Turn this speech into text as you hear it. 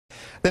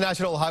The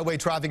National Highway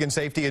Traffic and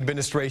Safety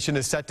Administration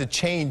is set to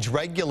change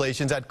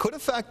regulations that could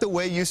affect the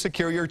way you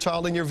secure your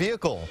child in your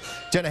vehicle.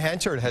 Jenna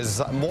Hanchard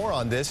has more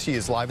on this. She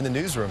is live in the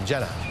newsroom.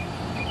 Jenna.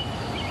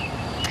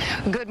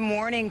 Good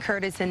morning,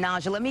 Curtis and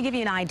Naja. Let me give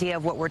you an idea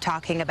of what we're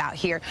talking about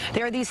here.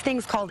 There are these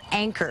things called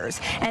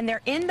anchors, and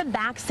they're in the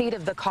back seat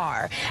of the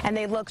car, and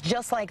they look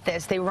just like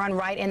this. They run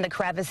right in the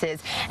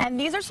crevices, and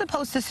these are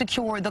supposed to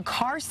secure the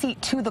car seat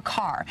to the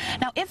car.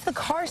 Now, if the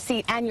car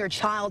seat and your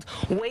child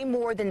weigh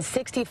more than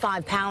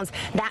 65 pounds,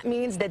 that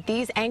means that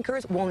these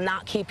anchors will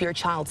not keep your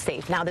child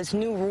safe. Now, this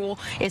new rule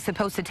is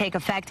supposed to take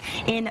effect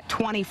in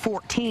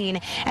 2014,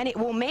 and it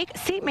will make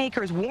seat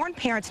makers warn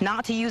parents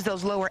not to use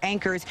those lower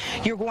anchors.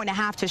 You're going to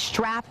have to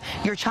strap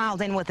your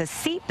child in with a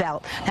seat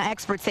belt. Now,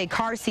 experts say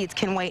car seats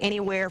can weigh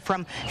anywhere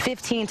from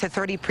 15 to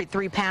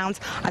 33 pounds.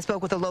 I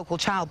spoke with a local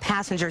child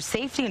passenger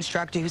safety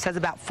instructor who says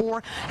about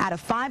 4 out of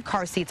 5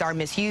 car seats are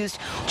misused.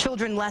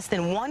 Children less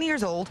than 1 year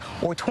old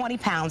or 20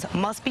 pounds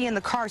must be in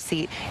the car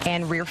seat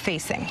and rear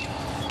facing.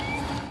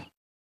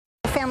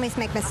 Families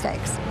make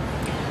mistakes.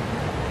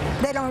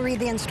 They don't read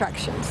the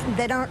instructions.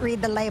 They don't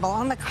read the label.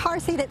 On the car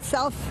seat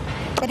itself,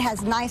 it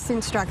has nice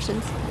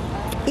instructions.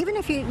 Even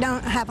if you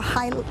don't have a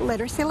high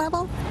literacy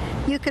level,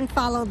 you can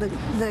follow the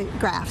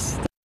graphs.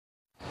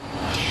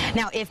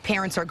 Now, if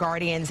parents or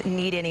guardians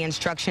need any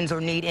instructions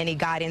or need any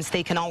guidance,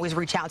 they can always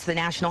reach out to the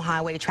National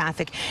Highway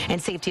Traffic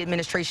and Safety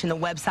Administration. The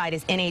website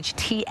is nhtsa.gov.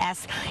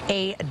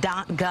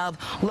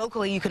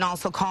 Locally, you can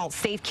also call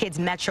Safe Kids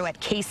Metro at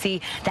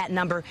KC. That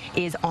number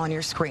is on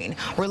your screen.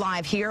 We're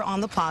live here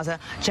on the plaza.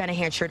 Jenna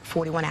Hanchard,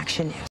 41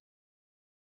 Action News.